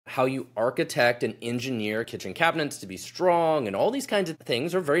how you architect and engineer kitchen cabinets to be strong, and all these kinds of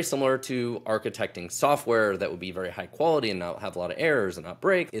things are very similar to architecting software that would be very high quality and not have a lot of errors and not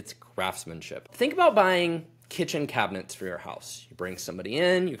break. It's craftsmanship. Think about buying kitchen cabinets for your house. You bring somebody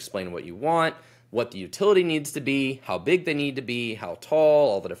in, you explain what you want, what the utility needs to be, how big they need to be, how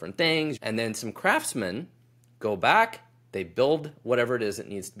tall, all the different things. And then some craftsmen go back, they build whatever it is that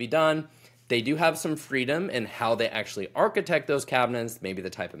needs to be done. They do have some freedom in how they actually architect those cabinets, maybe the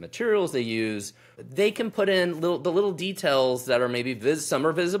type of materials they use. They can put in the little details that are maybe some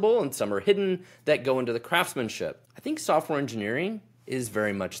are visible and some are hidden that go into the craftsmanship. I think software engineering is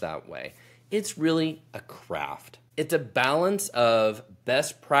very much that way. It's really a craft. It's a balance of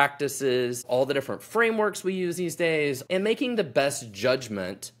best practices, all the different frameworks we use these days, and making the best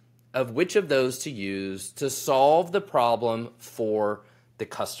judgment of which of those to use to solve the problem for the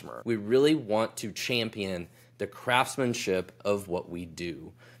customer. We really want to champion the craftsmanship of what we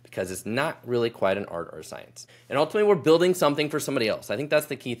do because it's not really quite an art or a science. And ultimately, we're building something for somebody else. I think that's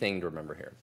the key thing to remember here.